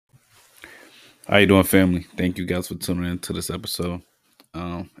How you doing, family? Thank you guys for tuning in to this episode.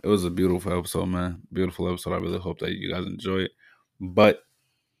 It was a beautiful episode, man. Beautiful episode. I really hope that you guys enjoy it. But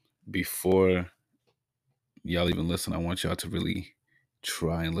before y'all even listen, I want y'all to really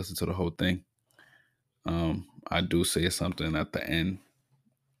try and listen to the whole thing. I do say something at the end,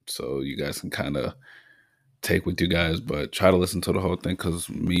 so you guys can kind of take with you guys, but try to listen to the whole thing because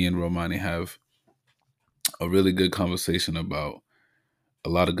me and Romani have a really good conversation about a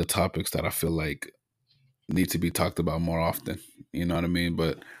lot of good topics that I feel like need to be talked about more often. You know what I mean?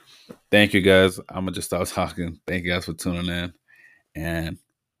 But thank you guys. I'm gonna just stop talking. Thank you guys for tuning in and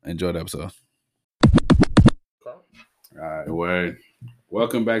enjoy the episode. All right, word.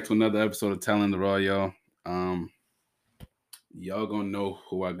 Welcome back to another episode of Telling the Raw, y'all. Um, y'all gonna know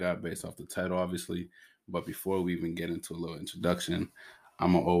who I got based off the title, obviously. But before we even get into a little introduction,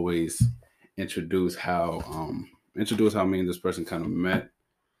 I'm gonna always introduce how me and this person kind of met.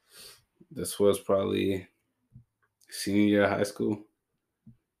 This was probably senior year of high school.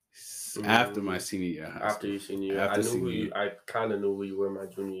 After my senior year of high After school. your senior year, After I knew senior who you. year. I kind of knew who you were my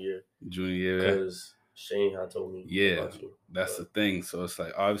junior year Junior year, yeah. because Shane had told me about you. That's the thing. So it's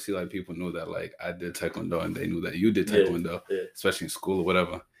like obviously like people knew that like I did taekwondo and they knew that you did taekwondo, especially in school or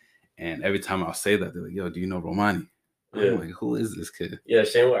whatever. And every time I'll say that, they're like, "Yo, do you know Romani?" I'm like, "Who is this kid?" Yeah,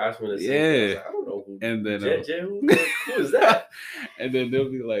 Shane would ask me the same thing. I was like, I don't know who. And then who is that? And then they'll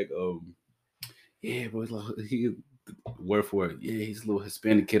be like, yeah, bro, he word for word, yeah, he's a little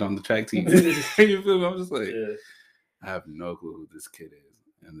Hispanic kid on the track team. You feel me? I'm just like, I have no clue who this kid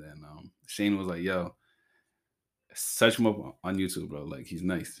is. And then Shane was like, "Yo, search him up on YouTube, bro. Like he's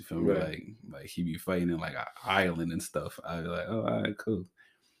nice. You feel me? Like he be fighting in like Ireland and stuff." I be like, "Oh, all right, cool."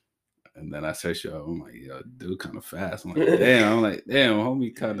 And then I searched you up. I'm like, "Yo, dude, kind of fast." I'm like, "Damn." I'm like, "Damn,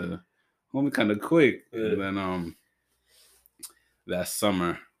 homie, kind of quick." And then that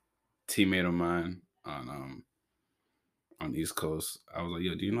summer, teammate of mine on East Coast, I was like,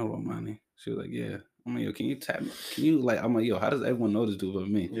 "Yo, do you know Romani?" She was like, "Yeah." I'm like, "Yo, can you tap me? Can you like?" I'm like, "Yo, how does everyone know this dude but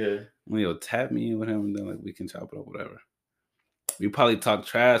me?" Yeah. I'm like, "Yo, tap me in with him, and then like we can chop it up, whatever." We probably talked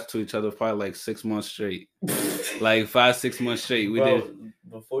trash to each other probably like 6 months straight. Like 5-6 months straight. We bro, did.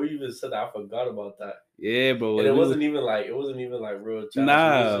 Before you even said that, I forgot about that. Yeah, bro. And it wasn't even like real trash.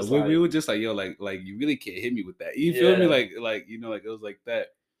 Nah, we were just like, yo, like you really can't hit me with that. You feel me? Like you know, like it was like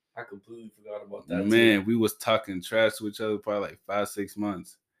that. I completely forgot about that. Man, we was talking trash to each other probably like 5-6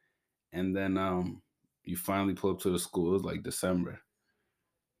 months. And then you finally pull up to the school. It was like December.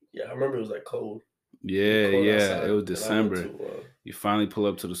 Yeah, I remember it was like cold. Yeah, it was December. You finally pull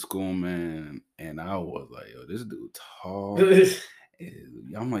up to the school, man, and I was like, "Yo, this dude tall."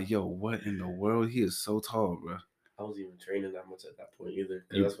 I'm like, "Yo, what in the world? He is so tall, bro." I wasn't even training that much at that point either.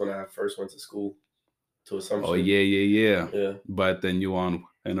 That's when I first went to school to Assumption. Oh yeah. But then you on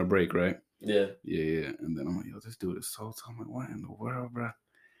in a break, right? Yeah. And then I'm like, "Yo, this dude is so tall." I'm like, "What in the world, bro?"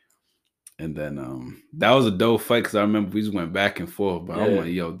 And then that was a dope fight because I remember we just went back and forth. But I'm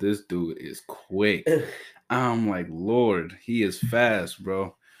like, "Yo, this dude is quick." I'm like, "Lord, he is fast,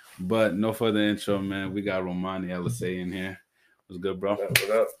 bro." But no further intro, man. We got Romani Alicea in here. What's good, bro? What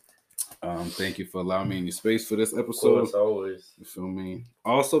up? Thank you for allowing me in your space for this episode. Of course, always. You feel me?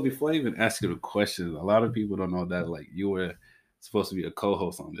 Also, before I even ask you the questions, a lot of people don't know that like you were supposed to be a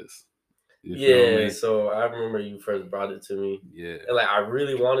co-host on this. You feel me? So I remember you first brought it to me. Yeah. And like I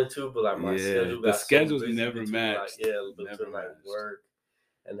really wanted to, but like my schedule got schedules so busy never matched. Between like work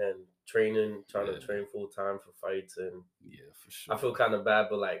and then training, trying to train full time for fights, and for sure. I feel kind of bad,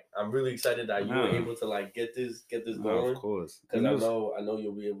 but like I'm really excited that you were able to like get this going. Of course, because I know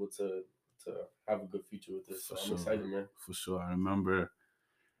you'll be able to have a good future with this. So I'm excited, man. For sure, I remember,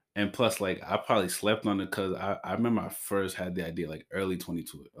 and plus, like I probably slept on it because I remember I first had the idea like early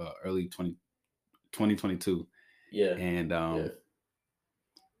 2022. Yeah, and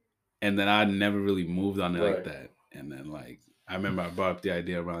and then I never really moved on it like that, and then like. I remember I brought up the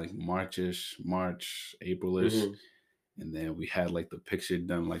idea around like March, April-ish. Mm-hmm. And then we had like the picture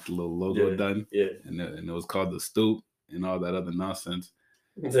done, like the little logo done. Yeah. And it was called the Stoop and all that other nonsense.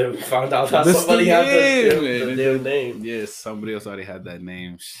 Then we found out that somebody had the damn name. Yeah, somebody else already had that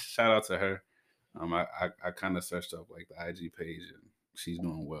name. Shout out to her. I kind of searched up like the IG page and she's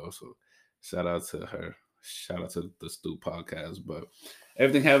doing well. So shout out to her. Shout out to the Stoop podcast. But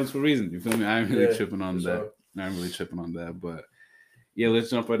everything happens for a reason. You feel me? I ain't really tripping on that. Sure. I ain't really tripping on that. But yeah, let's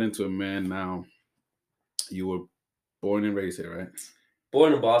jump right into it, man. Now, you were born and raised here, right?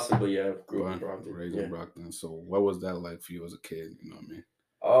 Born in Boston, but yeah, grew up in Brockton. Raised in Brockton. So what was that like for you as a kid? You know what I mean?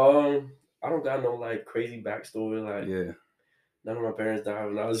 I don't got no like crazy backstory. Like none of my parents died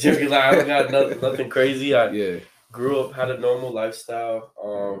when I was young. Like I don't got nothing crazy. I grew up, had a normal lifestyle.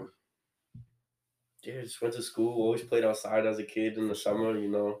 Yeah, just went to school. Always played outside as a kid in the summer. You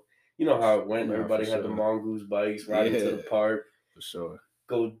know how it went. Nah, Everybody for had the sure. mongoose bikes, riding to the Yeah, park, for sure.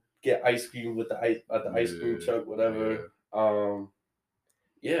 go get ice cream with the ice cream truck, whatever.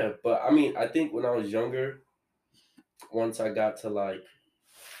 Yeah, but I mean, I think when I was younger, once I got to like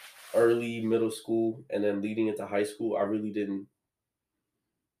early middle school and then leading into high school, I really didn't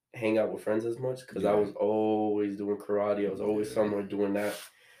hang out with friends as much because I Yeah, was always doing karate. I was always yeah, somewhere doing that.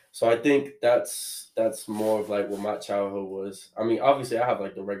 So I think that's more of like what my childhood was. I mean, obviously I have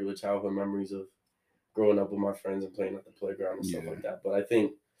like the regular childhood memories of growing up with my friends and playing at the playground and stuff yeah, like that. But I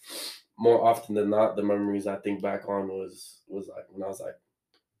think more often than not, the memories I think back on was like when I was like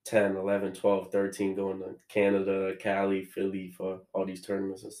 10, 11, 12, 13, going to Canada, Cali, Philly for all these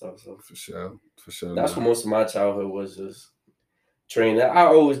tournaments and stuff. So for sure, for sure. that's what Nah, most of my childhood was, just training. I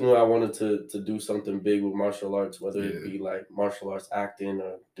always knew I wanted to do something big with martial arts, whether it yeah, be like martial arts acting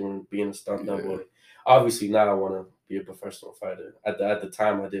or being a stunt yeah, double. Obviously now I want to be a professional fighter. At the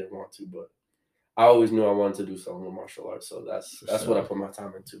time I didn't want to, but I always knew I wanted to do something with martial arts. So that's for that's what I sure, put my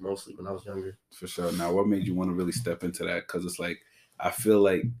time into mostly when I was younger. for sure. Now, what made you want to really step into that? Because it's like I feel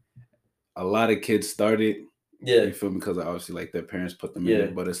like a lot of kids started. Yeah, You feel me? Because obviously, like their parents put them in yeah.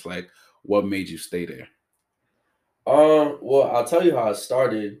 there. But it's like, what made you stay there? Well, I'll tell you how it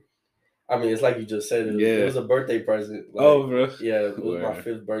started. I mean, it's like you just said, it Yeah. was a birthday present. Oh, Like, bro. yeah, it was my Where?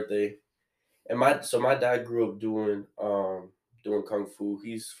 fifth birthday, and my dad grew up doing kung fu.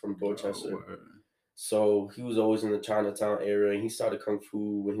 He's from Oh, Dorchester, where? so he was always in the Chinatown area, and he started kung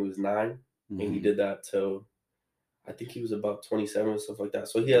fu when he was 9, and he Mm-hmm. did that till I think he was about 27 and stuff like that.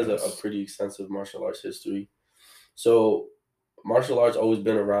 So he has a Yes. pretty extensive martial arts history. So martial arts always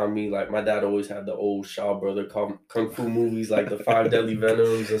been around me. Like my dad always had the old Shaw brother kung fu movies, like the Five Deadly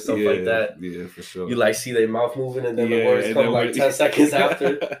Venoms and stuff like Yeah, that. yeah, for You sure. like see their mouth moving, and then the Yeah, words and come then like when 10 seconds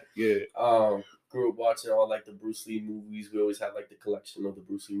after. yeah, Grew up watching all like the Bruce Lee movies. We always had like the collection of the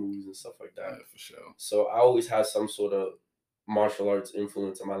Bruce Lee movies and stuff like that. yeah, for sure. So I always had some sort of martial arts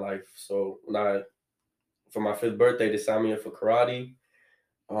influence in my life. So when for my fifth birthday, they signed me up for karate.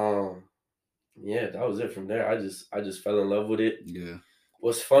 Um, yeah, that was it. From there, I just fell in love with it. Yeah,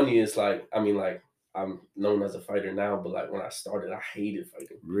 What's funny is like, I mean, like I'm known as a fighter now, but like when I started, I hated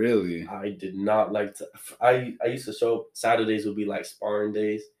fighting. really. I did not like to. I used to show up. Saturdays would be like sparring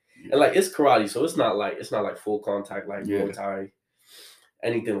days, Yeah, and like it's karate, so it's not like full contact like yeah. Muay Thai,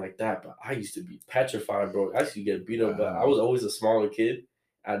 anything like that. But I used to be petrified, bro. I used to get beat up, but I was Wow. always a smaller kid.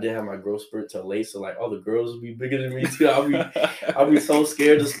 I didn't have my growth spurt till late, so like all the girls would be bigger than me too. I'll be so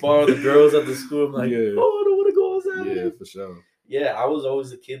scared to spar the girls at the school. I'm like, Yeah, oh, I don't want to go on yeah, Saturday. for sure. Yeah, I was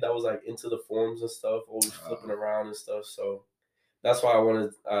always a kid that was like into the forms and stuff, always flipping Wow. around and stuff. So that's why I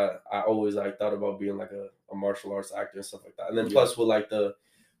wanted. I always like thought about being like a martial arts actor and stuff like that. And then Yeah, plus with like the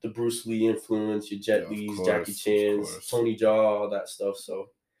Bruce Lee influence, your yeah, Jet of Lees, Jackie course, of Chan's, course. Tony Jaa, all that stuff.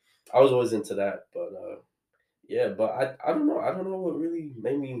 So I was always into that. But yeah, but I don't know. I don't know what really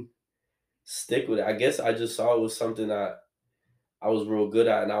made me stick with it. I guess I just saw it was something that I was real good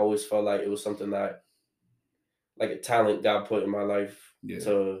at, and I always felt like it was something that like a talent God put in my life Yeah,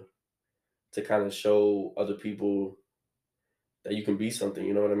 to kind of show other people that you can be something.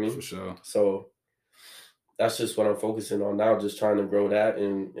 You know what I for mean? sure. So that's just what I'm focusing on now, just trying to grow that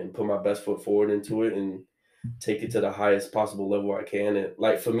and put my best foot forward into it and take it to the highest possible level I can. And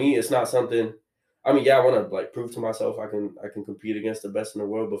like for me, it's not something. I mean, yeah, I want to like prove to myself I can compete against the best in the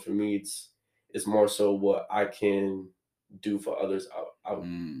world, but for me, it's more so what I can do for others out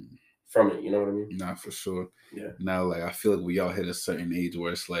Mm, from it. You know what I mean? not for sure. Yeah. Now, like I feel like we all hit a certain age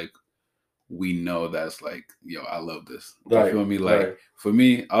where it's like we know that's like, yo, I love this. You Right. feel me? Like Right. for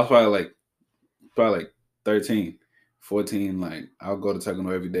me, I was probably like 13, 14. Like I'll go to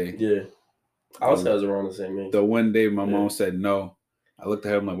Taekwondo every day. Yeah. I was The around the same age. the one day my Yeah. mom said no. I looked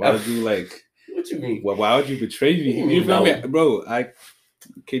at her, I'm like, why would you like What you mean? why would you betray What me? you You mean feel me? no? Bro, I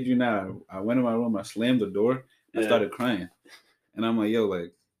kid you not. I went in my room, I slammed the door, I Yeah. started crying. And I'm like, yo,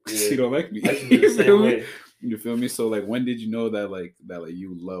 like, Yeah. you don't like me. I used to be the You feel same me? way. You feel me? So like when did you know that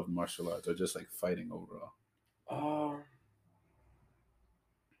you love martial arts or just like fighting overall? Uh,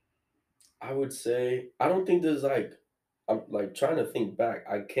 I would say I don't think there's like I'm like trying to think back.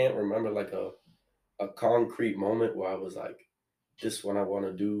 I can't remember like a concrete moment where I was like, this is what I want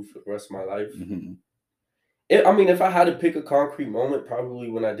to do for the rest of my life. Mm-hmm. I mean, if I had to pick a concrete moment, probably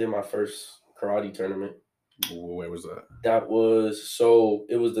when I did my first karate tournament. Where was that?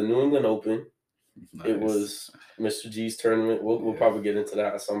 It was the New England Open. It Nice. was Mr. G's tournament. We'll Yeah. probably get into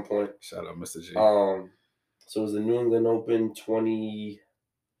that at some point. Shout out Mr. G. So it was the New England Open 2010.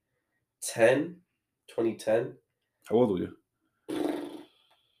 How old were you?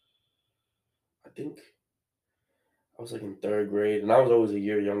 I think I was like in third grade, and I was always a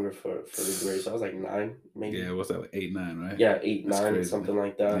year younger for the grade, so I was like 9, maybe. Yeah, what's that, like 8, 9, right? Yeah, 8, That's 9, crazy. something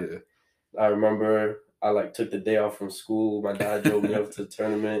like that. Yeah, I remember I like took the day off from school. My dad drove me up to the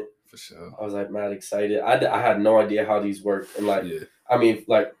tournament. for sure. I was like mad excited. I had no idea how these worked, and like Yeah, I mean,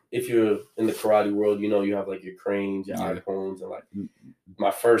 like if you're in the karate world, you know you have like your cranes, your yeah. iPhones, and like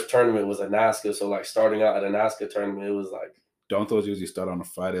my first tournament was a NASCA. So like starting out at a NASCA tournament, it was like Don't those usually start on a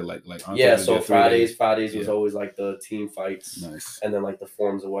Friday? Like aren't yeah. those So usually 3 days? Fridays was Yeah, always like the team fights, nice. and then like the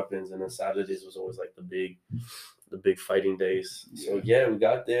forms of weapons, and then Saturdays was always like the big fighting days. So Yeah, yeah, we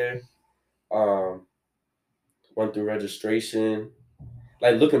got there. Um, Went through registration.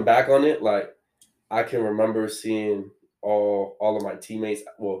 Like looking back on it, like I can remember seeing all of my teammates.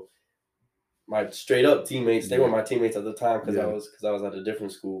 Well, my straight up teammates. They were yeah, my teammates at the time because yeah, I was at a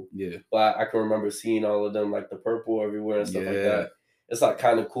different school. yeah, But I can remember seeing all of them like the purple everywhere and stuff like yeah. that. It's like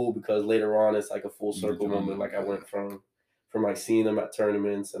kind of cool because later on it's like a full You can circle join moment. them. Like I Yeah, went from like seeing them at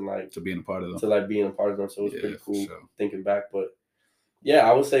tournaments and like to being a part of them. to like being a part of them. So it was Yeah, pretty for cool sure. thinking back. But yeah,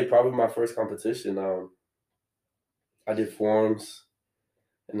 I would say probably my first competition. I did forms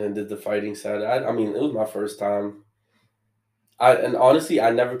and then did the fighting side. I mean, it was my first time. And honestly,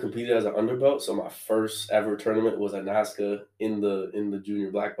 I never competed as an underbelt, so my first ever tournament was at NASCA in the junior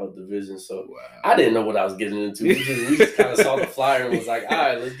black belt division. So Wow. I didn't know what I was getting into. We just kind of saw the flyer and was like, all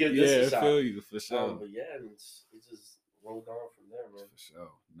right, let's give this a Yeah, I shot. feel you for sure. But yeah, and it just rolled on from there, man. For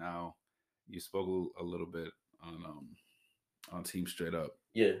sure. Now, you spoke a little bit on Team Straight Up.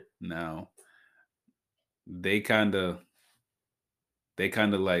 Yeah. Now, they kind of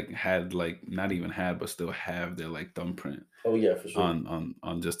like had like not even had but still have their like thumbprint Oh yeah, for sure.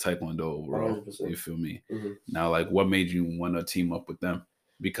 on just Taekwondo overall. 100%. You feel me? Mm-hmm. Now, like, what made you want to team up with them?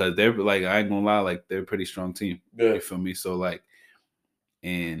 Because they're like, I ain't gonna lie, like they're a pretty strong team. Yeah. You feel me? So like,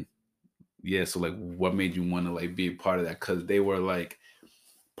 and yeah, so like, what made you want to like be a part of that? Because they were like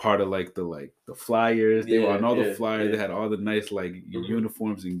part of like the flyers. They were on all the flyers. Yeah. They had all the nice like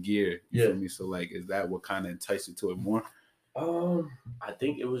uniforms and gear. You feel me? So like, is that what kind of enticed you to it more? I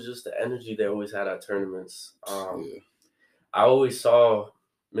think it was just the energy they always had at tournaments. Yeah. I always saw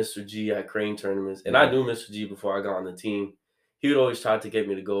Mr. G at crane tournaments, and I knew Mr. G before I got on the team. He would always try to get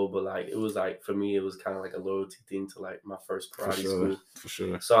me to go, but like it was like for me, it was kind of like a loyalty thing to like my first karate school. For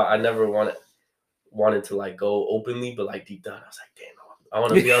sure. So I never wanted to like go openly, but like deep down, I was like, damn, I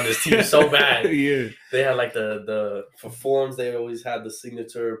want to be on this team so bad. Yeah. They had like the for forms, they always had the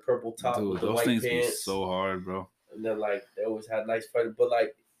signature purple top with the those white things pants. be so hard, bro. And then like they always had nice fighters, but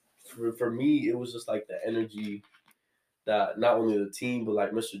like for me, it was just like the energy that not only the team but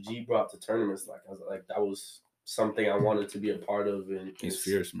like Mr. G brought to tournaments. Like I was like that was something I wanted to be a part of. And he's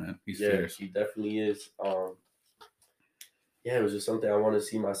fierce, man. He's fierce. He definitely is. Yeah, it was just something I wanted to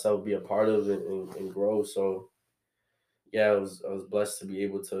see myself be a part of and grow. So yeah, I was blessed to be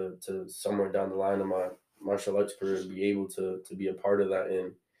able to somewhere down the line of my martial arts career be able to be a part of that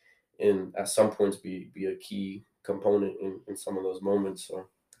and at some points be a key component in some of those moments. So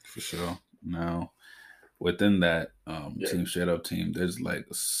for sure. Now within that Team Straight Up team, there's like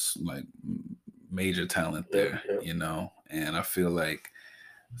major talent there, you know, and I feel like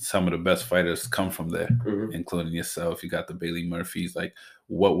some of the best fighters come from there, including yourself. You got the Bailey Murphys. Like,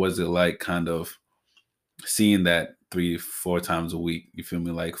 what was it like kind of seeing that 3-4 times a week? You feel me?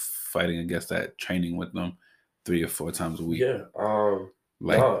 Like fighting against that, training with them 3 or 4 times a week. Yeah.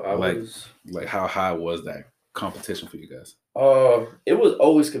 Like how high was that competition for you guys? It was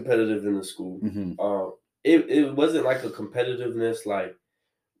always competitive in the school. It wasn't like a competitiveness like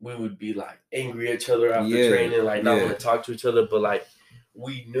we would be like angry at each other after training, like not want to talk to each other, but like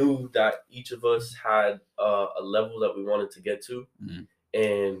we knew that each of us had a level that we wanted to get to,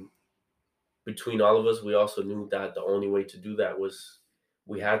 and between all of us, we also knew that the only way to do that was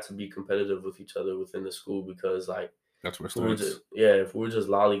we had to be competitive with each other within the school, because like that's where it starts. If we were just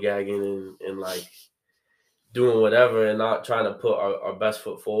lollygagging and like doing whatever and not trying to put our best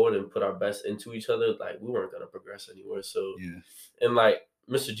foot forward and put our best into each other, like we weren't gonna progress anywhere. So and like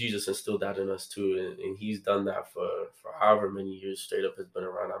Mr. Jesus instilled that in us too, and he's done that for however many years Straight Up has been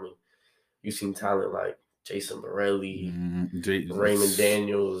around. I mean, you've seen talent like Jason Borelli, Raymond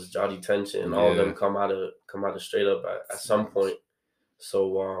Daniels, Jody Tension, all of them come out of Straight Up at some point.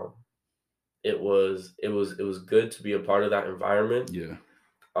 So it was good to be a part of that environment. Yeah.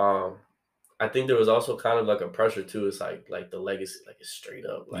 I think there was also kind of like a pressure too. It's like the legacy, like it's Straight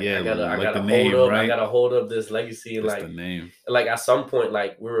Up. Like I gotta hold up this legacy, and like the name. Like at some point,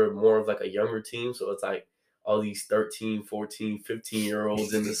 like we were more of like a younger team, so it's like all these 13, 14,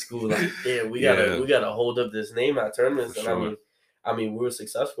 15-year-olds in the school, like, damn, we gotta hold up this name at tournaments. And I mean, I mean, we were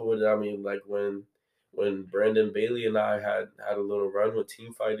successful with it. I mean, like when Brandon Bailey and I had a little run with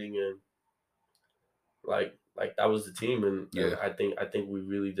team fighting, and like that was the team, and Yeah, I think we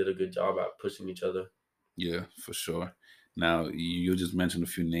really did a good job at pushing each other. yeah, for sure. Now you just mentioned a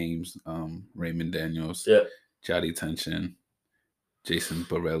few names: Raymond Daniels, Yeah, Jody Tension, Jason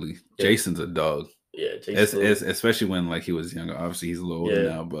Borelli. yeah, Jason's a dog. yeah. It's Jason, especially when like he was younger. Obviously, he's a little older yeah,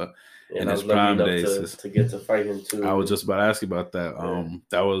 now, but and in I his was lucky prime enough days, to get to fight him I was too. just about to ask you about that. Yeah,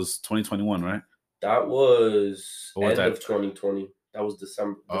 That was 2021, right? that was Or was end that? of 2020. That was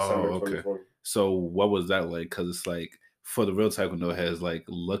December Oh, okay. 2020. So what was that like? Because it's like for the real Taekwondo heads, like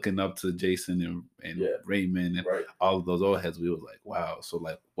looking up to Jason and Yeah, Raymond and right. all of those old heads, we was like, wow. So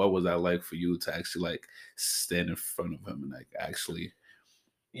like, what was that like for you to actually like stand in front of him and like actually go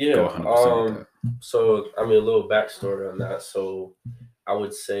Yeah. 100% with that? So I mean, a little backstory on that. So I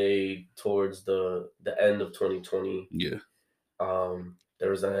would say towards the end of 2020, Yeah.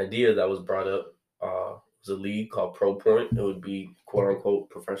 there was an idea that was brought up. It was a league called Pro Point. It would be quote unquote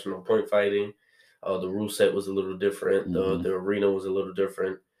professional point fighting. The rule set was a little different. Mm-hmm. The arena was a little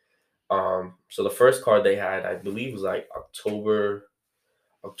different. So the first card they had, I believe, was like October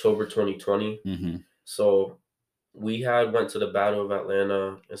 2020. Mm-hmm. So we had went to the Battle of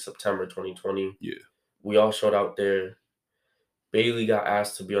Atlanta in September 2020. Yeah. We all showed out there. Bailey got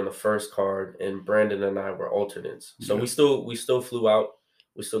asked to be on the first card, and Brandon and I were alternates. So Yeah. we still flew out.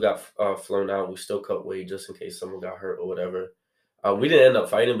 We still got flown out. We still cut weight just in case someone got hurt or whatever. We didn't end up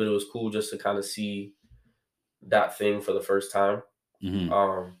fighting, but it was cool just to kind of see that thing for the first time. Mm-hmm.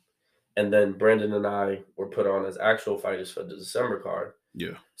 Um, and then Brandon and I were put on as actual fighters for the December card.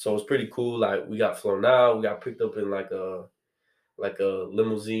 Yeah. So it was pretty cool. Like we got flown out. We got picked up in like a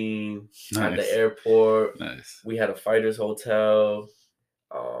limousine at the Nice. airport. Nice. We had a fighters hotel.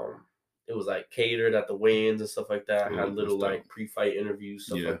 It was like catered at the weigh-ins and stuff like that. Had Oh, that's little dope. like pre-fight interviews,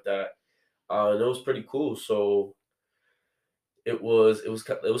 stuff Yeah. like that. And it was pretty cool. So it was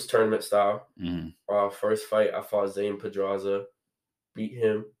tournament style. Mm-hmm. First fight I fought Zane Pedraza, beat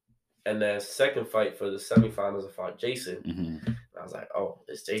him, and then second fight for the semifinals I fought Jason. Mm-hmm. I was like, oh,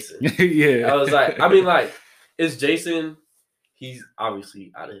 it's Jason. Yeah. I was like, I mean, like, it's Jason. He's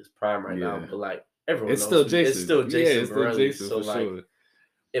obviously out of his prime right now, Yeah. but like everyone It's knows still it's Jason. still Yeah, Jason it's still Borelli. Jason So for like sure.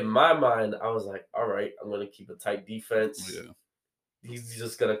 in my mind, I was like, all right, I'm gonna keep a tight defense. Yeah. He's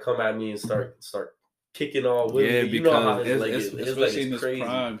just gonna come at me and start kicking all willy. Yeah, You know how because his leg is. His leg especially in is his crazy.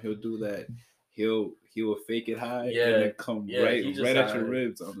 prime, he'll do that. He will fake it high and Yeah, then come yeah. He just right at your had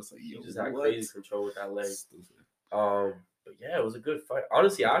ribs. I'm just like, he yo, just had what? crazy control with that leg. Stupid. But yeah, it was a good fight.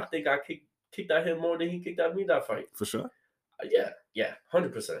 Honestly, I think I kicked at him more than he kicked at me that fight. For sure. Yeah,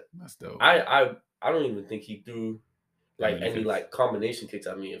 100%. That's dope. I don't even think he threw like Many any kicks. like combination kicks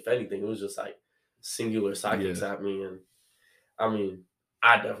at me. If anything, it was just like singular side kicks at me, and I mean,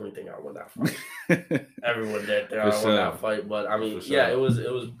 I definitely think I won that fight. Everyone did think I won that fight, but I mean, For sure. yeah, it was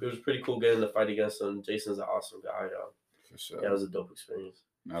pretty cool getting the fight against him. Jason's an awesome guy. For sure. Yeah, it was a dope experience.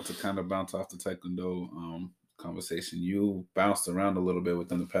 Now to kind of bounce off the Taekwondo conversation, you bounced around a little bit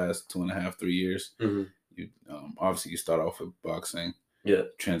within the past 2.5, 3 years. Mm-hmm. You obviously you start off with boxing. Yeah.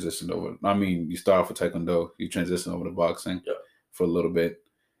 Transitioned over. I mean, you start off with Taekwondo. You transition over to boxing. Yeah. For a little bit,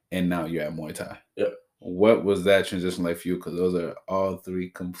 and now you're at Muay Thai. Yeah. What was that transition like for you? Because those are all three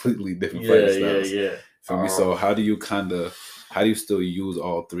completely different fighting styles. Yeah. For me, so how do you still use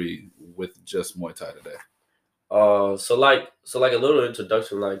all three with just Muay Thai today? So like a little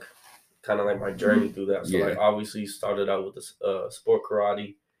introduction, like kind of like my journey through that. So like obviously started out with the sport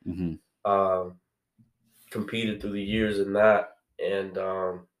karate. Mm-hmm. Competed through the years in that, and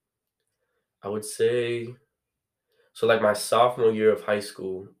I would say, so like my sophomore year of high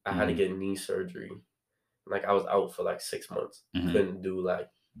school, I had to get knee surgery. Like I was out for like 6 months. Mm-hmm. Couldn't do like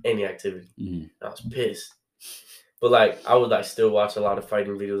any activity. Mm-hmm. I was pissed. But like I would like still watch a lot of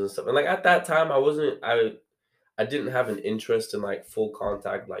fighting videos and stuff. And like at that time I didn't have an interest in like full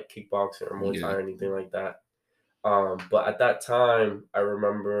contact like kickboxing or Muay Thai or anything like that. But at that time I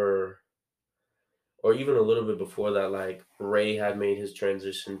remember, or even a little bit before that, like Ray had made his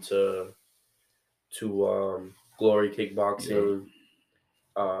transition to Glory Kickboxing.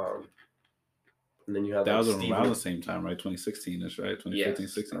 And then you had that like was Steven. around the same time, right? 2016-ish, right? 2015,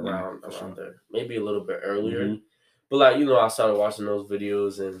 16. Around sure. there. Maybe a little bit earlier. Mm-hmm. But like, I started watching those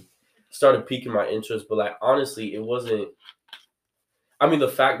videos and started piquing my interest. But like honestly, it wasn't, I mean, the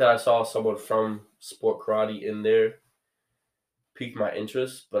fact that I saw someone from sport karate in there piqued my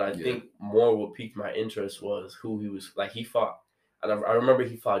interest, but I think more what piqued my interest was who he was. Like he fought, and I remember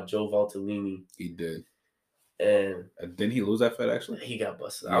he fought Joe Valtellini. He did. And didn't he lose that fight actually? He got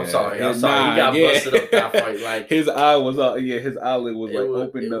busted. Yeah. I'm sorry. He Nah, got yeah. busted up that fight. Like his eye was his eyelid was like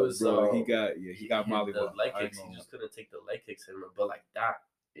opened it up, was, bro. He got the mollywopped. leg kicks. He just couldn't take the leg kicks anymore. But like that,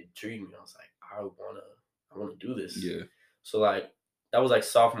 it intrigued me. I was like, I wanna do this. Yeah. So like that was like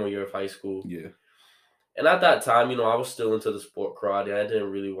sophomore year of high school. Yeah. And at that time, I was still into the sport karate. I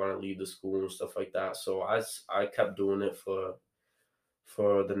didn't really want to leave the school and stuff like that. So I kept doing it for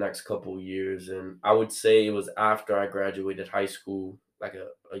the next couple of years. And I would say it was after I graduated high school, like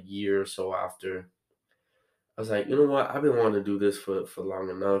a year or so after. I was like, you know what? I've been wanting to do this for long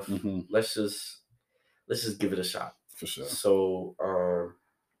enough. Mm-hmm. Let's just give it a shot. For sure. So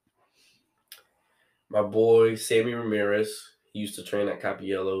my boy Sammy Ramirez, he used to train at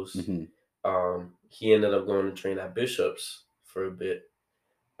Capiello's. Mm-hmm. He ended up going to train at Bishop's for a bit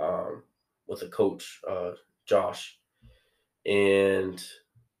with a coach, Josh. And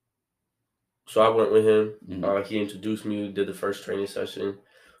so I went with him. Mm-hmm. He introduced me, did the first training session.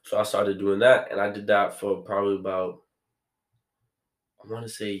 So I started doing that, and I did that for probably about, I want to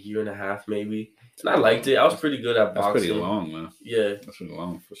say, a year and a half maybe. And I liked it. I was pretty good at boxing. That's pretty long, man. Yeah. That's pretty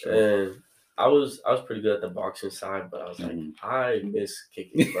long for sure. And I was pretty good at the boxing side, but I was like, I miss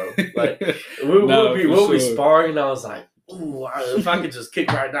kicking, bro. Like we'll be sparring, and I was like, ooh, if I could just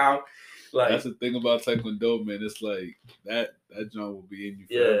kick right now. Like that's the thing about Taekwondo, man. It's like that joint will be in you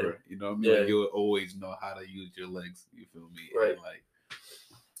forever. You know what I mean? Like you'll always know how to use your legs. You feel me? Right. And like,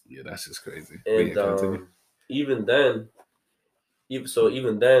 yeah, that's just crazy. And even then,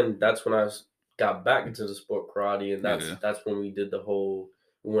 that's when I got back into the sport karate, and that's when we did the whole.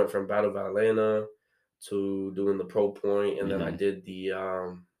 We went from Battle of Atlanta to doing the pro point, and then I did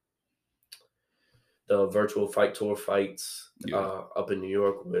the virtual fight tour fights up in New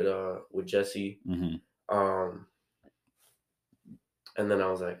York with Jesse. Mm-hmm. And then I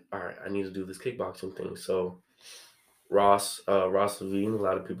was like, all right, I need to do this kickboxing thing. So Ross Levine, a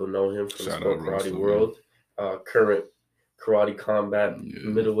lot of people know him from the sport karate world. Current karate combat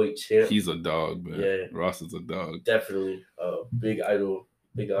middleweight champ. He's a dog, man. Yeah, Ross is a dog. Definitely a big idol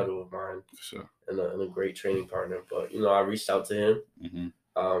of mine. For sure. And a great training partner. But I reached out to him.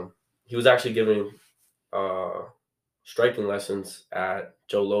 Mm-hmm. He was actually giving striking lessons at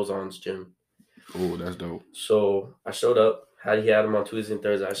Joe Lozon's gym. Oh, that's dope. So I showed up. He had him on Tuesday and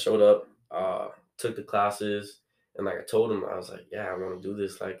Thursday. I showed up, took the classes, and like I told him, I was like, yeah, I want to do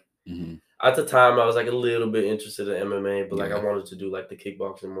this. Like at the time, I was like a little bit interested in MMA, but like I wanted to do like the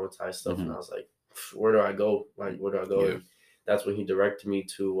kickboxing, Muay Thai stuff, and I was like, where do I go? Like, where do I go? Yeah. And that's when he directed me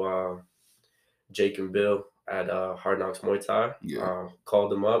to Jake and Bill at Hard Knocks Muay Thai.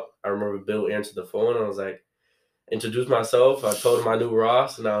 Called them up. I remember Bill answered the phone, and I was like, introduced myself. I told him I knew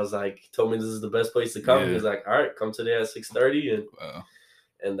Ross, and I was like, he told me this is the best place to come. He was like, all right, come today at 6:30,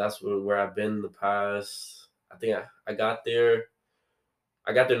 and that's where I've been the past. I think I got there.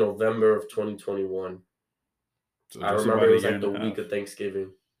 I got there November of 2021. So I remember it was like the week of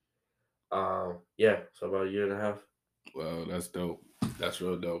Thanksgiving. So about a year and a half. Wow, that's dope. That's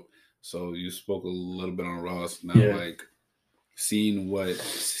real dope. So you spoke a little bit on Ross. Now, like seeing what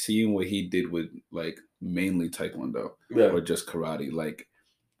he did with like mainly Taekwondo or just karate. Like,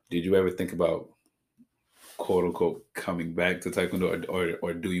 did you ever think about quote unquote coming back to Taekwondo,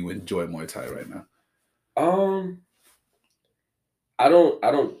 or do you enjoy Muay Thai right now? I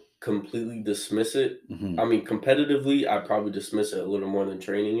don't completely dismiss it. I mean, competitively, I probably dismiss it a little more than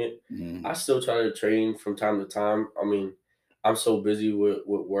training it. I still try to train from time to time. I mean, I'm so busy with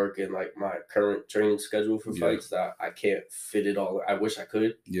work and like my current training schedule for fights that I can't fit it all. I wish I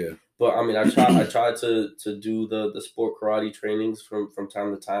could. Yeah. But I mean, I try to do the sport karate trainings from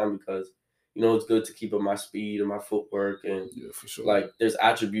time to time because it's good to keep up my speed and my footwork, and for sure. Like there's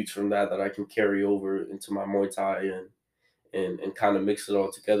attributes from that I can carry over into my Muay Thai and kind of mix it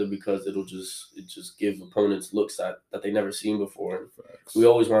all together because it just give opponents looks that they never seen before. And we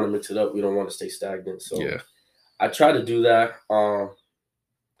always want to mix it up. We don't want to stay stagnant. So I try to do that. I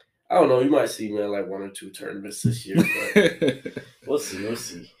don't know. You might see me at like 1 or 2 tournaments this year, but we'll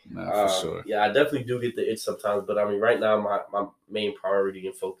see. Nah, for sure. Yeah, I definitely do get the itch sometimes, but I mean, right now my main priority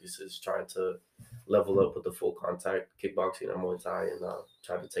and focus is trying to level up with the full contact kickboxing and Muay Thai, and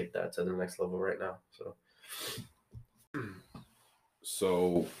try to take that to the next level right now.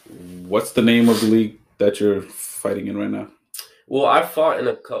 So, what's the name of the league that you're fighting in right now? Well, I fought in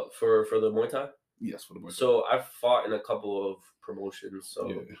a cup for the Muay Thai. Yes, for the Muay Thai. So I fought in a couple of promotions.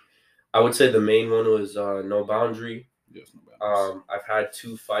 So I would say the main one was No Boundary. Yes, No Boundaries. I've had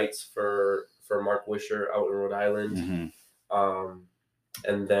 2 fights for Mark Wisher out in Rhode Island.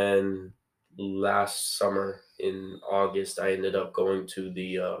 And then last summer in August, I ended up going to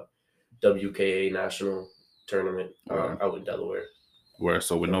the WKA National tournament out in Delaware.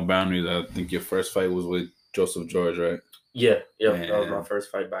 So with no boundaries, I think your first fight was with Joseph George, right? Yeah. That was my first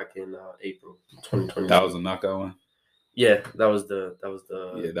fight back in April 2020. That was a knockout one. Yeah, that was the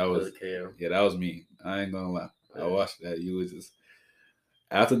KO. Yeah, that was me. I ain't gonna lie. I watched that. You was just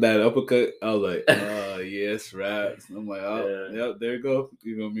after that uppercut. I was like, oh yes, raps. I'm like, oh yeah, there you go.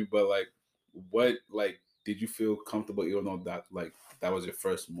 You know what I mean? But like, what did you feel comfortable even though that was your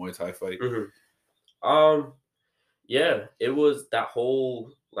first Muay Thai fight? Mm-hmm. Yeah, it was that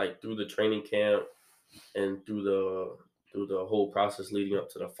whole through the training camp and through the whole process leading up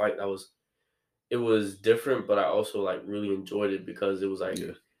to the fight. It was different, but I also really enjoyed it because it was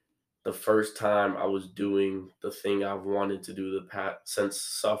the first time I was doing the thing I've wanted to do since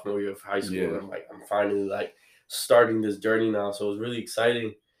sophomore year of high school. Yeah. And I'm finally starting this journey now. So it was really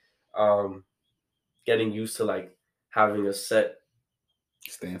exciting. Getting used to having a set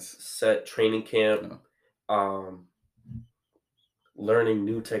stance, set training camp, learning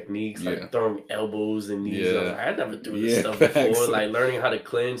new techniques, throwing elbows and knees. I was like, I never do this stuff before. Learning how to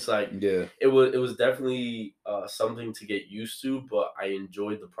clinch. It was definitely something to get used to, but I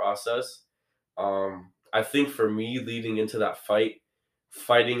enjoyed the process. I think for me, leading into that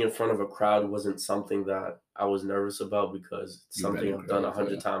fighting in front of a crowd wasn't something that I was nervous about because it's something I've done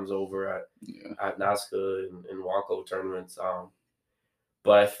 100 times over at NASCA and Waco tournaments.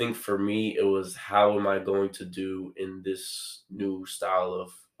 But I think for me, it was how am I going to do in this new style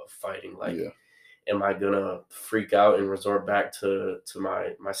of fighting? Am I gonna freak out and resort back to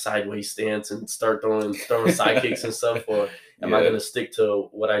my sideways stance and start throwing side kicks and stuff, or am I gonna stick to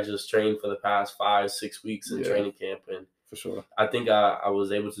what I just trained for the past 5-6 weeks in training camp? And for sure, I think I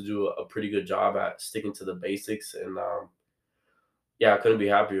was able to do a pretty good job at sticking to the basics, and I couldn't be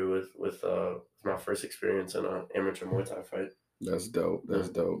happier with my first experience in an amateur Muay Thai fight. That's dope. That's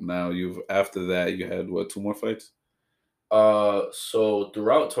dope. Now after that you had what, 2 more fights? So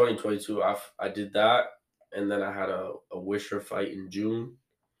throughout 2022, I did that, and then I had a Wisher fight in June.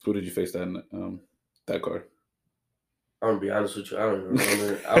 Who did you face that card? I'm gonna be honest with you, I don't even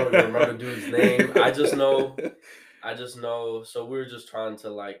remember. I don't even remember the dude's name. I just know. So we were just trying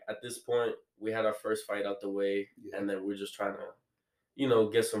to at this point we had our first fight out the way, and then we're just trying to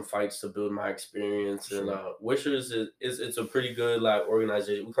get some fights to build my experience. Sure. And Wishers is a pretty good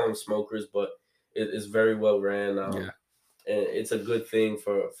organization. We call them smokers, but it's very well ran. And it's a good thing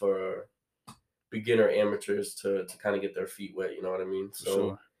for beginner amateurs to kind of get their feet wet. You know what I mean?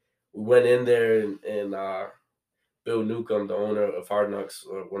 So we went in there, and Bill Newcomb, the owner of Hard Knocks,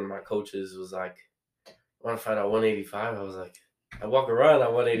 one of my coaches, was like, "I want to fight at 185." I was like, I walk around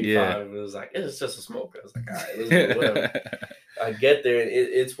at 185. It was like, it's just a smoker. I was like, all right, let's do whatever. I get there, and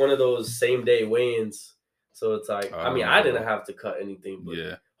it's one of those same day weigh-ins. So it's like, I mean, I didn't have to cut anything, but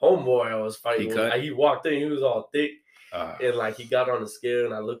homeboy I was fighting with, he walked in, he was all thick, and he got on the scale,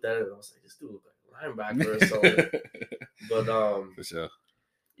 and I looked at it, and I was like, this dude look like a linebacker or something. But for sure.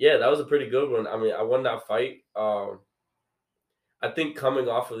 Yeah, that was a pretty good one. I mean, I won that fight. I think coming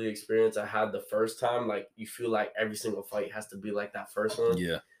off of the experience I had the first time, you feel like every single fight has to be like that first one.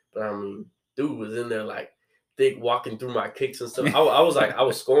 Yeah. But I mean, dude was in there thick, walking through my kicks and stuff. I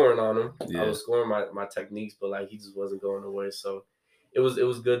was scoring on him. Yeah. I was scoring my techniques, but he just wasn't going away. So it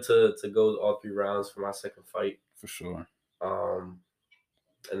was good to go all 3 rounds for my second fight. For sure. And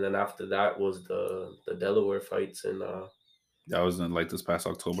then after that was the Delaware fights, and that was in this past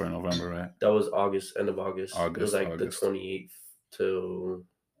October and November, right? That was end of August. It was the 28th to,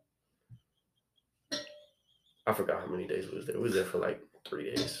 I forgot how many days we was there. We was there for 3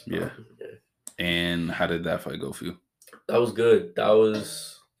 days. Yeah. And how did that fight go for you? That was good. That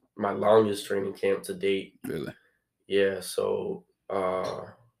was my longest training camp to date. Really? Yeah. So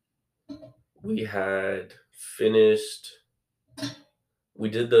we had finished. We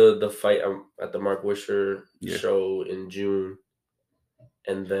did the fight at the Mark Wisher show in June,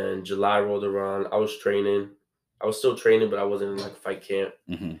 and then July rolled around. I was still training, but I wasn't in fight camp.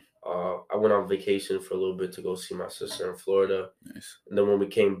 Mm-hmm. I went on vacation for a little bit to go see my sister in Florida. Nice. And then when we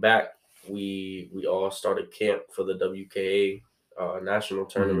came back, we all started camp for the WKA national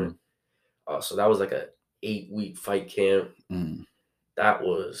tournament. Mm-hmm. So that was a 8-week fight camp. Mm-hmm. That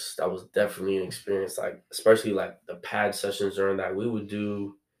was definitely an experience. Especially the pad sessions during that, we would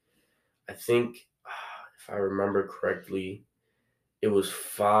do, I think, if I remember correctly, it was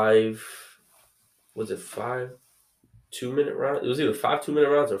 5 2-minute rounds? It was either 5 2-minute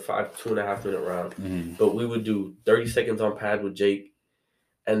rounds or 5 2.5-minute rounds. Mm-hmm. But we would do 30 seconds on pad with Jake,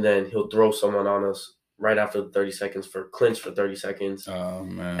 and then he'll throw someone on us right after the 30 seconds for clinch for 30 seconds. Oh,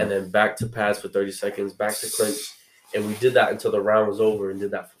 man. And then back to pads for 30 seconds, back to clinch. And we did that until the round was over, and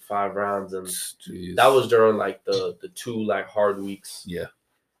did that for 5 rounds. And Jeez. that was during like the 2 like hard weeks. Yeah.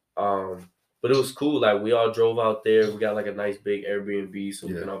 But it was cool. Like we all drove out there. We got like a nice big Airbnb so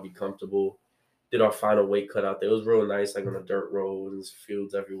we Yeah. can all be comfortable. Did our final weight cut out there. It was real nice, like on a dirt road, and there's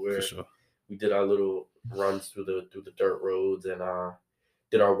fields everywhere. For sure. We did our little runs through the dirt roads, and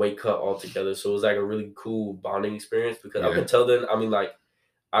did our weight cut all together. So it was like a really cool bonding experience, because up Yeah. until then, I mean, like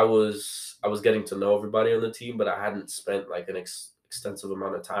I was getting to know everybody on the team, but I hadn't spent like an extensive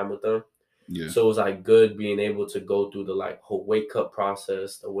amount of time with them. Yeah. So it was like good being able to go through the like whole weight cut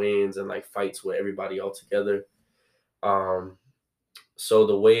process, the weigh-ins, and like fights with everybody all together. So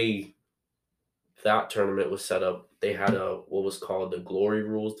the way that tournament was set up, they had a what was called the Glory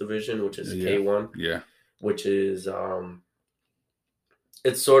Rules division, which is Yeah. K1, Yeah. which is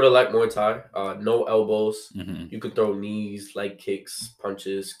it's sort of like Muay Thai. No elbows. Mm-hmm. You could throw knees, leg kicks,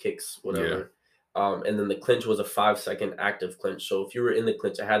 punches, kicks, whatever. Yeah. And then the clinch was a 5-second active clinch. So if you were in the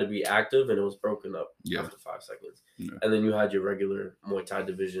clinch, it had to be active, and it was broken up after 5 seconds. Yeah. And then you had your regular Muay Thai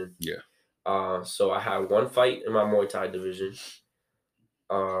division. Yeah. So I had one fight in my Muay Thai division.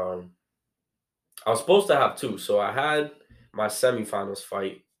 I was supposed to have 2. So I had my semifinals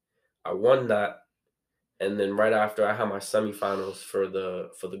fight. I won that. And then right after, I had my semifinals for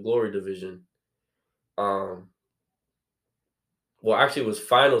the Glory division. Well, actually, it was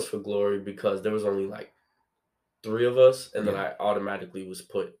finals for Glory because there was only like 3 of us, and then I automatically was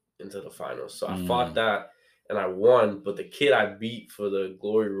put into the finals. So I fought that, and I won. But the kid I beat for the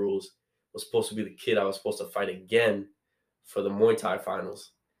Glory Rules was supposed to be the kid I was supposed to fight again for the Muay Thai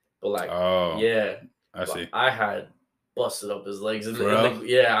finals. But like, I see. I had busted up his legs, and For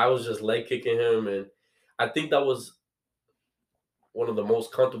I was just leg kicking him, and I think that was one of the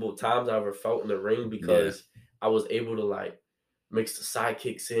most comfortable times I ever felt in the ring, because I was able to like mix the side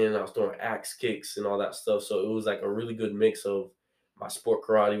kicks in. I was throwing axe kicks and all that stuff. So it was like a really good mix of my sport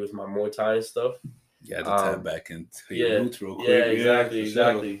karate with my Muay Thai and stuff. You had to tap back into your roots real quick. Yeah, exactly,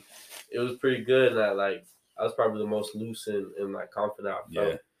 exactly. It was pretty good, and I was probably the most loose and like confident I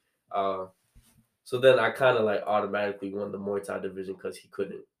felt. Yeah. So then I kind of like automatically won the Muay Thai division, because he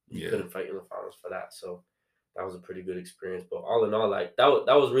couldn't fight in the finals for that. So that was a pretty good experience. But all in all, like that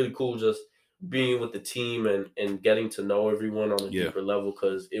was really cool, just being with the team and getting to know everyone on a deeper level,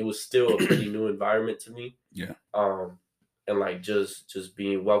 because it was still a pretty new environment to me. Yeah. And like just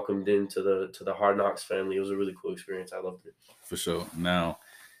being welcomed into the Hard Knocks family, it was a really cool experience. I loved it. For sure. Now,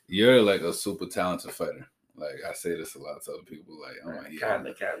 you're like a super talented fighter. Like I say this a lot to other people. Like, I'm like, yeah,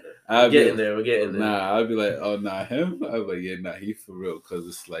 kinda. We're getting there. Nah, I'd be like, oh, nah, him. I'd be like, yeah, nah, he for real. Because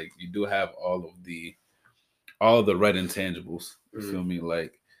it's like you do have all of the right intangibles. You feel me?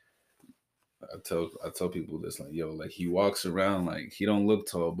 Like I tell people this, like, yo, like he walks around like he don't look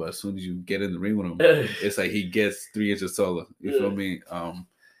tall, but as soon as you get in the ring with him, it's like he gets 3 inches taller. You feel me?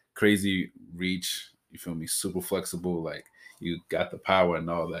 Crazy reach. You feel me? Super flexible. Like you got the power and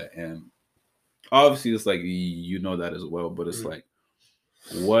all that. And obviously, it's like you know that as well. But it's like,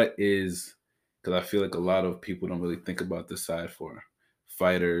 what is? Because I feel like a lot of people don't really think about this side for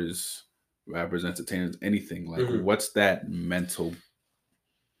fighters, rappers, entertainers, anything. Like, what's that mental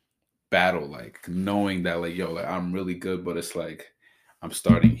battle like, knowing that like, yo, like I'm really good, but it's like I'm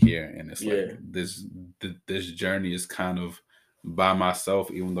starting here, and it's like this journey is kind of by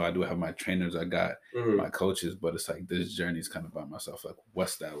myself, even though I do have my trainers, I got my coaches, but it's like this journey is kind of by myself. Like,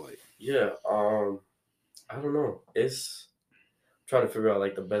 what's that like? I don't know. It's I'm trying to figure out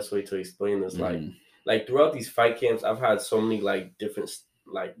like the best way to explain this. Like throughout these fight camps, I've had so many like different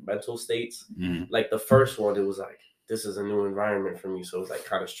like mental states. Like the first one, it was like, this is a new environment for me. So it was like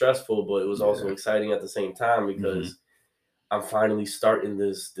kind of stressful, but it was also exciting at the same time, because I'm finally starting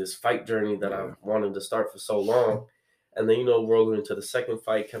this fight journey that I've wanted to start for so long. And then, rolling into the second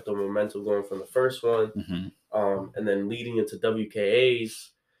fight, kept the momentum going from the first one. And then leading into WKAs,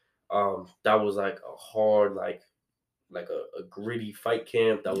 that was like a hard, like a gritty fight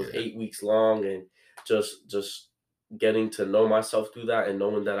camp that was 8 weeks long, and just getting to know myself through that, and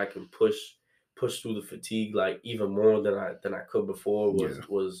knowing that I can push through the fatigue like even more than I could before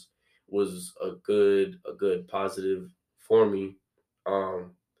was a good positive for me.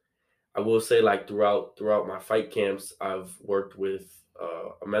 I will say, like throughout my fight camps, I've worked with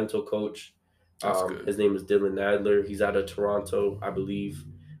a mental coach. His name is Dylan Nadler. He's out of Toronto, I believe.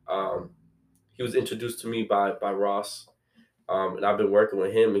 He was introduced to me by Ross. And I've been working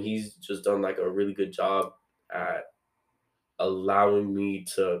with him, and he's just done like a really good job at allowing me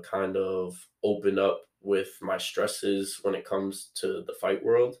to kind of open up with my stresses when it comes to the fight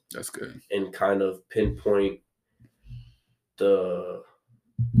world. That's good. And kind of pinpoint the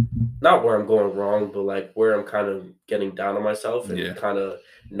not where I'm going wrong, but like where I'm kind of getting down on myself and Yeah, kind of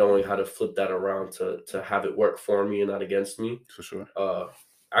knowing how to flip that around to have it work for me and not against me. for sure. Uh,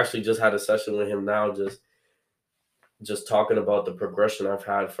 actually, just had a session with him now, just talking about the progression I've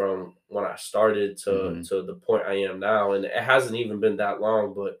had from when I started Hmm. to the point I am now, and it hasn't even been that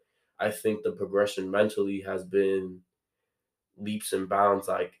long, but I think the progression mentally has been leaps and bounds.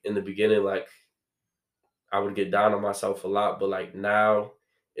 Like in the beginning, like I would get down on myself a lot, but like now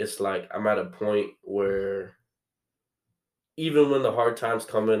it's like I'm at a point where even when the hard times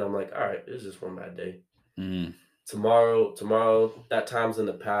come in, I'm like, all right, it's just one bad day. Mm, Tomorrow, that time's in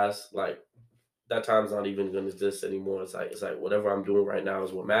the past. Like that time's not even gonna exist anymore. It's like whatever I'm doing right now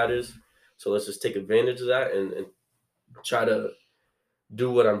is what matters. So let's just take advantage of that and try to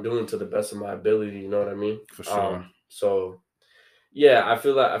do what I'm doing to the best of my ability. You know what I mean? for sure. So yeah, I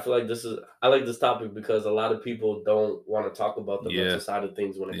feel like this is I like this topic because a lot of people don't want to talk about the mental Yeah, side of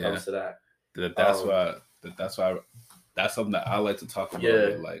things when it yeah. comes to that. That's Um, why. That's why. That's something that I like to talk about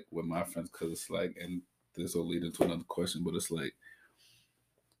yeah, with my friends, because it's like, and this will lead into another question, but it's like,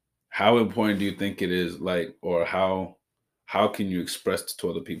 how important do you think it is, like, or how can you express to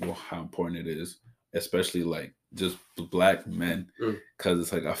other people how important it is, especially like just black men? mm, Because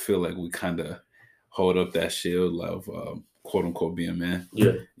it's like I feel like we kind of hold up that shield of quote unquote being men.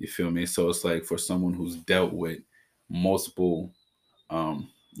 yeah, You feel me? So it's like for someone who's dealt with multiple um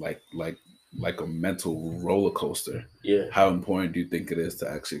like like like a mental roller coaster, yeah. how important do you think it is to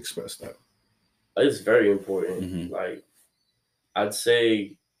actually express that? It's very important. Hmm. Like I'd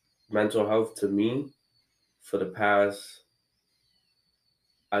say mental health to me for the past,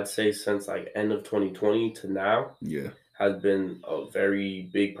 I'd say since like end of 2020 to now Yeah. has been a very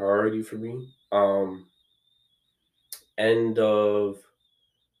big priority for me. End of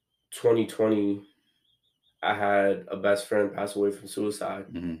 2020, I had a best friend pass away from suicide,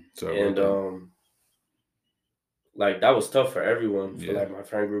 Hmm. Sorry about and that. like that was tough for everyone, for Yeah. like my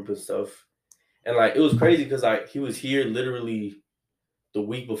friend group and stuff. And like it was crazy because like he was here literally the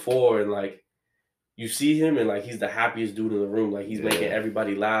week before, and like you see him and like he's the happiest dude in the room. Like he's making Yeah.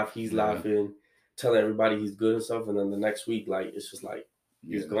 everybody laugh. He's Yeah. laughing, telling everybody he's good and stuff. And then the next week, like it's just like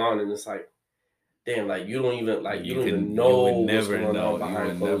he's Yeah. gone, and it's like, damn, like you don't even You know would what's never going on know. You behind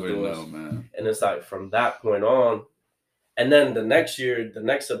would closed never know, doors. man. And it's like from that point on, and then the next year, the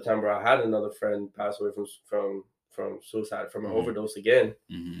next September, I had another friend pass away from suicide from an Hmm. overdose again.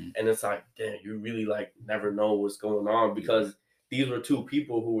 Hmm. And it's like, damn, you really like never know what's going on Yeah. because these were two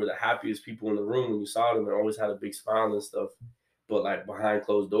people who were the happiest people in the room when you saw them and always had a big smile and stuff. But like behind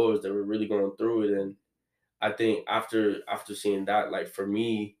closed doors, they were really going through it. And I think after seeing that, like for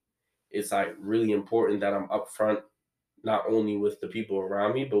me, it's like really important that I'm upfront not only with the people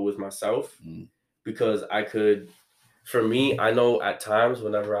around me, but with myself. Mm. Because I could for me, I know at times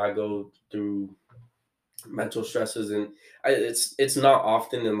whenever I go through mental stresses and it's not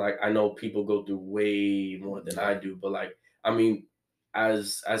often and like I know people go through way more than Yeah, I do, but like I mean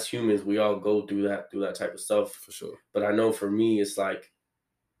as humans we all go through that type of stuff. for sure. But I know for me it's like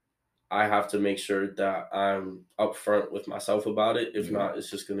I have to make sure that I'm upfront with myself about it. If Yeah, not, it's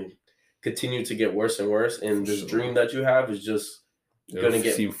just gonna continue to get worse and worse. for And this sure. dream that you have is just It'll gonna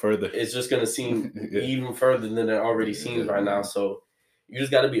get seem further. it's just gonna seem Yeah, even further than it already seems yeah, right now. man. So you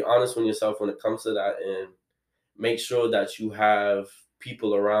just gotta be honest with yourself when it comes to that and make sure that you have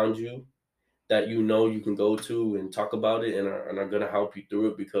people around you that you know you can go to and talk about it and are gonna help you through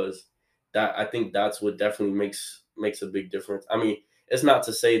it because that I think that's what definitely makes a big difference. I mean, it's not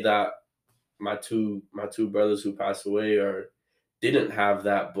to say that my two brothers who passed away or didn't have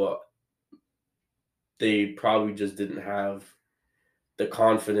that, but they probably just didn't have the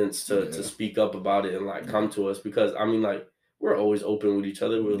confidence to Yeah, speak up about it and like yeah, come to us because I mean like we're always open with each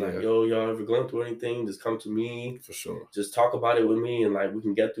other. We're like, yeah, yo, y'all ever going through anything? Just come to me, for sure. just talk about it with me, and like we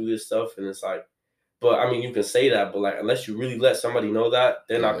can get through this stuff. And it's like, but I mean, you can say that, but like unless you really let somebody know that,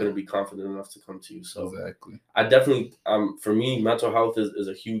 they're not Yeah, going to be confident enough to come to you. So exactly. I definitely, for me, mental health is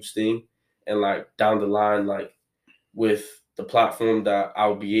a huge thing, and like down the line, like with the platform that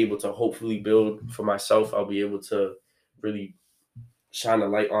I'll be able to hopefully build for myself, I'll be able to really shine a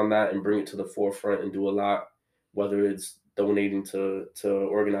light on that and bring it to the forefront and do a lot, whether it's donating to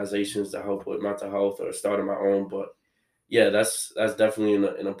organizations to help with mental health or starting my own. But yeah, that's definitely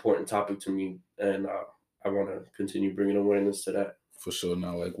an important topic to me, and I want to continue bringing awareness to that. For sure.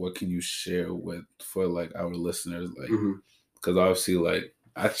 Now, like, what can you share with for like our listeners? Like, Hmm. because obviously, like,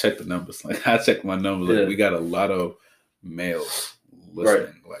 I check the numbers. Like, I check my numbers. Like, Yeah, we got a lot of males right.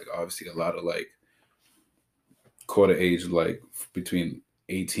 listening. Like, obviously, a lot of like quarter age, like between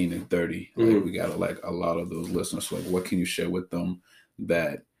 18 and 30. Like, Hmm. we got like a lot of those listeners. So, like, what can you share with them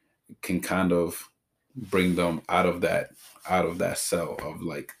that can kind of bring them out of that cell of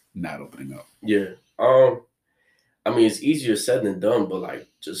like not opening up. Yeah. I mean, it's easier said than done, but like,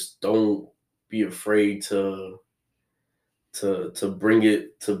 just don't be afraid to bring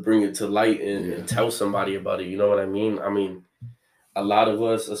it to light and tell somebody about it. You know what I mean? I mean, a lot of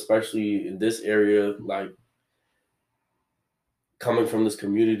us, especially in this area, like coming from this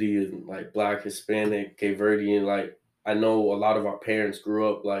community and like Black, Hispanic, Cape Verdean, like I know a lot of our parents grew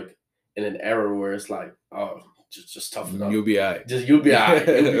up like in an era where it's like, oh, just toughen up. You'll be all right. Just you'll be all right.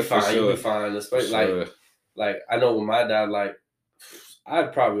 You'll be fine. Sure. You'll be fine. Especially like I know with my dad, like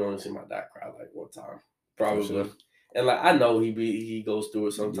I'd probably only see my dad cry like one time, probably. Sure. And like I know he goes through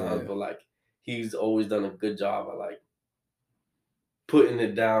it sometimes, but like he's always done a good job of like putting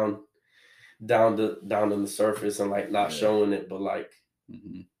it down on the surface and like not showing it, but like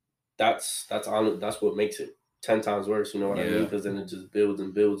that's what makes it 10 times worse. You know what I mean? Because then it just builds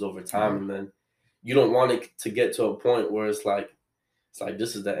and builds over time, and then you don't want it to get to a point where it's like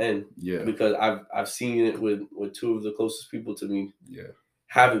this is the end. Yeah. Because I've seen it with two of the closest people to me. Yeah.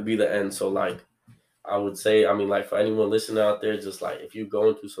 Have it be the end. So like I would say, I mean, like for anyone listening out there, just like if you're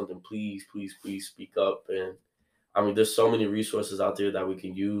going through something, please speak up. And I mean, there's so many resources out there that we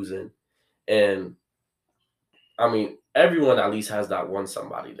can use, and I mean, everyone at least has that one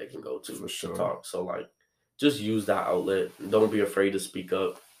somebody they can go to to talk. So like, just use that outlet. Don't be afraid to speak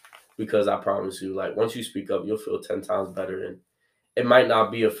up, because I promise you, like once you speak up, you'll feel 10 times better. And it might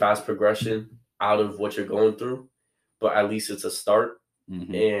not be a fast progression out of what you're going through, but at least it's a start,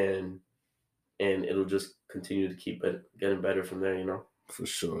 and it'll just continue to keep it getting better from there. You know, for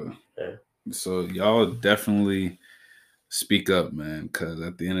sure. Yeah. So y'all definitely speak up, man, because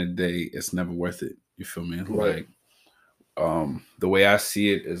at the end of the day, it's never worth it. You feel me? Right. Like, the way I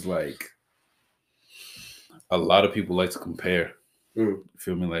see it is like a lot of people like to compare. You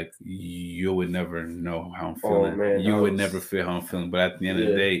feel me? Like you would never know how I'm feeling. Oh, man, you would never feel how I'm feeling. But at the end of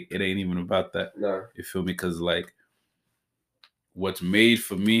the day, it ain't even about that. No. You feel me? Because like what's made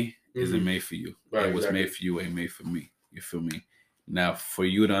for me isn't made for you. Right, and what's made for you ain't made for me. You feel me? Now, for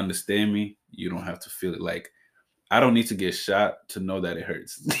you to understand me, you don't have to feel it. Like I don't need to get shot to know that it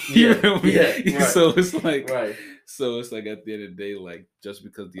hurts. You feel me? Yeah, right. So it's like, so it's like at the end of the day, like just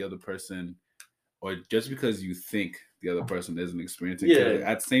because the other person, or just because you think the other person isn't experiencing it,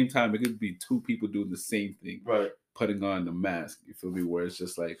 at the same time, it could be two people doing the same thing, putting on the mask. You feel me? Where it's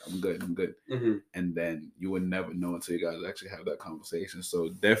just like, I'm good. And then you would never know until you guys actually have that conversation. So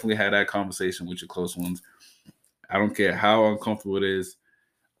definitely have that conversation with your close ones. I don't care how uncomfortable it is.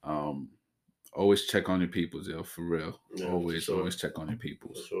 Always check on your peoples, yo, for real. Yeah, always check on your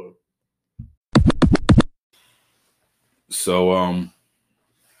peoples. For sure. So,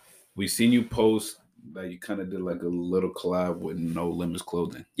 we seen you post that you kind of did like a little collab with No Limits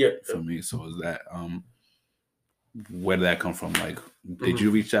Clothing. Yeah. For me. So is that where did that come from? Like, did you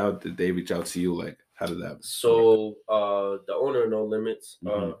reach out? Did they reach out to you? Like, how did that? So, the owner of No Limits,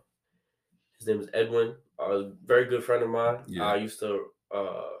 his name is Edwin, a very good friend of mine. Yeah. I used to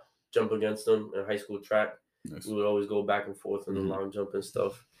jump against him in high school track. Nice. We would always go back and forth in the long jump and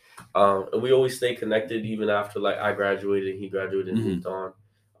stuff. And we always stay connected even after like I graduated and he graduated and moved on.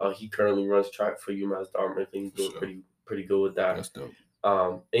 He currently runs track for UMass Dartmouth. I think he's doing pretty good with that. That's dope.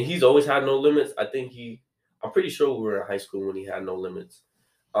 And he's always had No Limits. I'm pretty sure we were in high school when he had No Limits.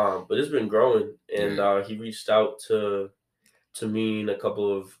 But it's been growing, and he reached out to me and a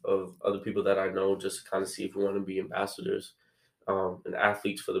couple of other people that I know just to kind of see if we want to be ambassadors and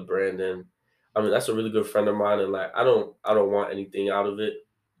athletes for the brand. And I mean, that's a really good friend of mine, and like I don't want anything out of it.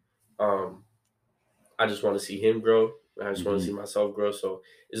 I just want to see him grow. I just want to see myself grow. So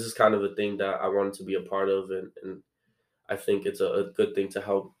this is kind of a thing that I wanted to be a part of, and I think it's a good thing to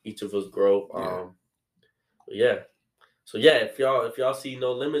help each of us grow. Yeah. So yeah, if y'all see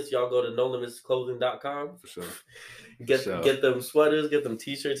No Limits, y'all go to nolimitsclothing.com. For sure. Get them sweaters, get them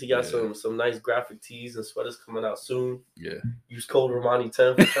t-shirts. He got some nice graphic tees and sweaters coming out soon. Yeah. Use code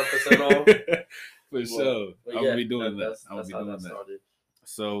Romani10 for 10% off. For sure. I'm gonna be doing that. I'm gonna be doing that. Started.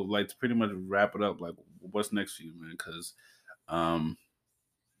 So like to pretty much wrap it up, like what's next for you, man? Because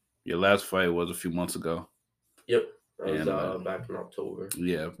your last fight was a few months ago. Yep. That was back in October.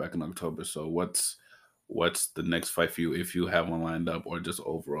 Yeah, back in October. So what's the next fight for you, if you have one lined up, or just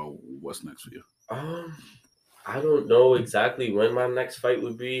overall, what's next for you? I don't know exactly when my next fight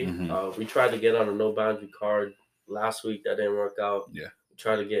would be. We tried to get on a no boundary card last week. That didn't work out. Yeah. We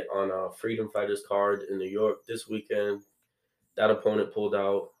tried to get on a Freedom Fighters card in New York this weekend. That opponent pulled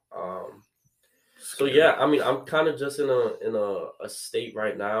out. So yeah, I mean, I'm kind of just in a state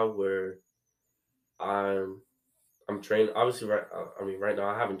right now where I'm I'm trained. Obviously, right. I mean, right now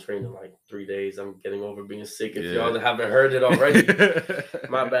I haven't trained in like 3 days. I'm getting over being sick. If Yeah. y'all haven't heard it already,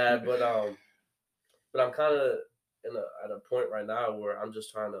 my bad. But I'm kind of at a point right now where I'm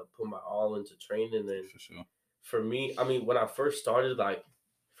just trying to put my all into training. And For sure. for me, I mean, when I first started, like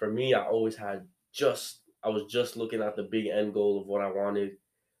for me, I always had I was just looking at the big end goal of what I wanted,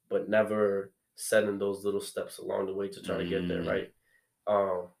 but never setting those little steps along the way to try to get there. Right.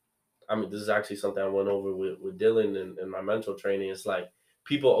 Um, I mean, this is actually something I went over with Dylan and my mental training. It's like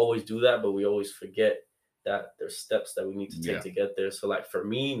people always do that, but we always forget that there's steps that we need to take to get there. So like for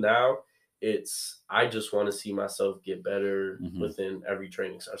me now, I just want to see myself get better within every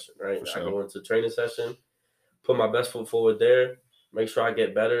training session, right? Sure. I go into training session, put my best foot forward there, make sure I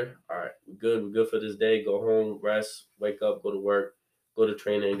get better. All right, we're good for this day. Go home, rest, wake up, go to work, go to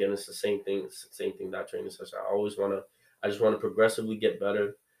training again. It's the same thing. It's the same thing that training session. I just want to progressively get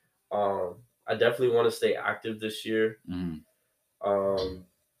better. I definitely want to stay active this year.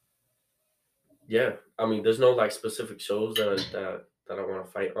 Yeah, I mean, there's no like specific shows that I want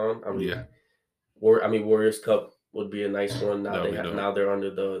to fight on. I mean, Warriors Cup would be a nice one. Now now they're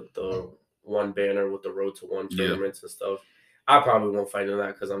under the one banner with the Road to One tournaments and stuff. I probably won't fight in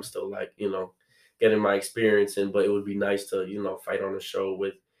that because I'm still like getting my experience in. But it would be nice to fight on a show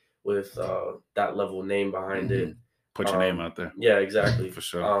with that level name behind it. Put your name out there. Yeah, exactly. For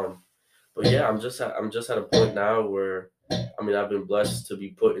sure. But yeah, I'm just at a point now where I mean I've been blessed to be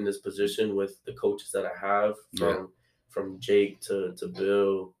put in this position with the coaches that I have from Jake to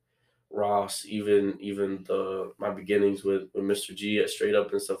Bill, Ross, even my beginnings with Mr. G at Straight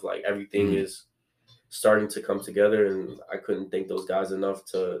Up and stuff, like everything is starting to come together, and I couldn't thank those guys enough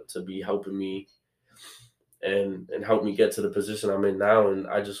to be helping me and help me get to the position I'm in now. And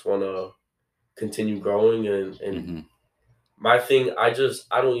I just want to continue growing and my thing, I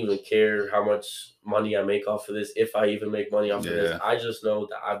don't even care how much money I make off of this, if I even make money off of this. I just know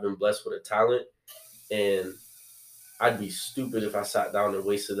that I've been blessed with a talent, and I'd be stupid if I sat down and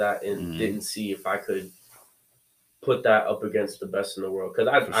wasted that and didn't see if I could put that up against the best in the world.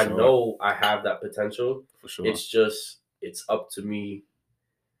 Because I know I have that potential. For sure. It's up to me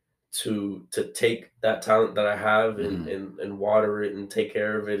to take that talent that I have and water it and take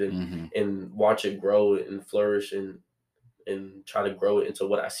care of it and watch it grow and flourish and try to grow it into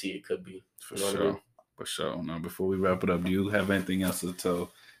what I see it could be. For sure. I mean? For sure. Now, before we wrap it up, do you have anything else to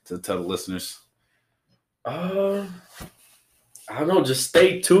tell the listeners? I don't know. Just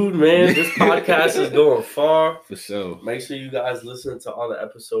stay tuned, man. This podcast is going far. For sure. Make sure you guys listen to all the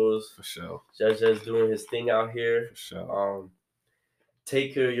episodes. For sure. Judge's doing his thing out here. For sure.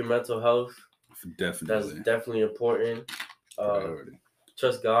 Take care of your mental health. Definitely. That's definitely important.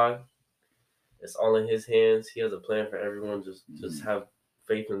 Trust God. It's all in His hands. He has a plan for everyone. Just have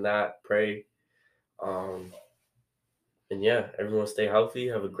faith in that. Pray. And yeah, everyone stay healthy.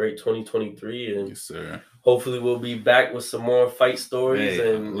 Have a great 2023. And yes, sir. Hopefully we'll be back with some more fight stories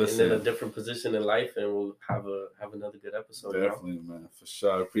and in a different position in life, and we'll have another good episode. Definitely, man. For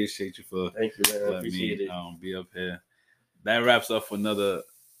sure. I appreciate you for thank you, man. I appreciate it. Be up here. That wraps up another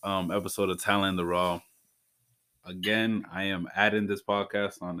episode of Talent in the Raw. Again, I am adding this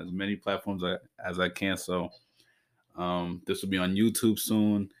podcast on as many platforms as I can. So this will be on YouTube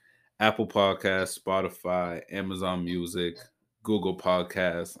soon, Apple Podcasts, Spotify, Amazon Music, Google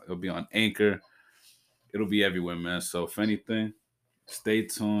Podcasts. It'll be on Anchor. It'll be everywhere, man. So if anything, stay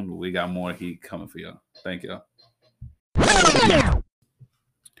tuned. We got more heat coming for y'all. Thank y'all. How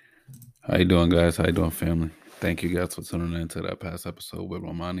you doing, guys? How you doing, family? Thank you guys for tuning in to that past episode with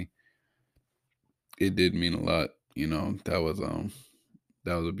Romani. It did mean a lot. That was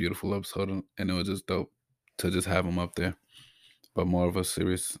a beautiful episode, and it was just dope to just have him up there. But more of a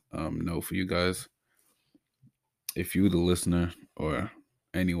serious note for you guys. If you, the listener, or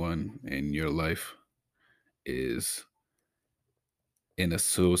anyone in your life is in a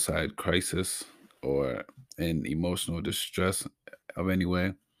suicide crisis or in emotional distress of any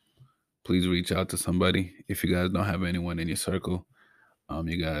way, please reach out to somebody. If you guys don't have anyone in your circle,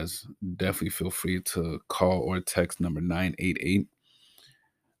 you guys definitely feel free to call or text number 988.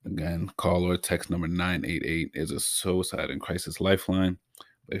 Again, call or text number 988 is a suicide and crisis lifeline.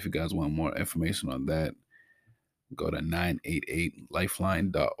 But if you guys want more information on that, go to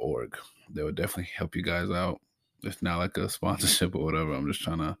 988lifeline.org. They will definitely help you guys out. It's not like a sponsorship or whatever. I'm just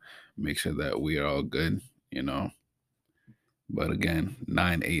trying to make sure that we are all good, But again,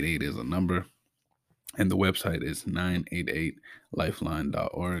 988 is a number. And the website is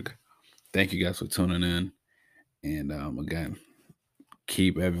 988lifeline.org. Thank you guys for tuning in. And again,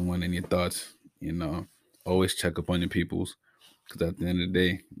 keep everyone in your thoughts. Always check up on your peoples. Because at the end of the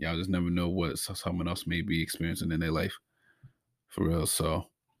day, y'all just never know what someone else may be experiencing in their life. For real. So,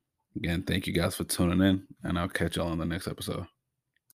 again, thank you guys for tuning in, and I'll catch y'all on the next episode.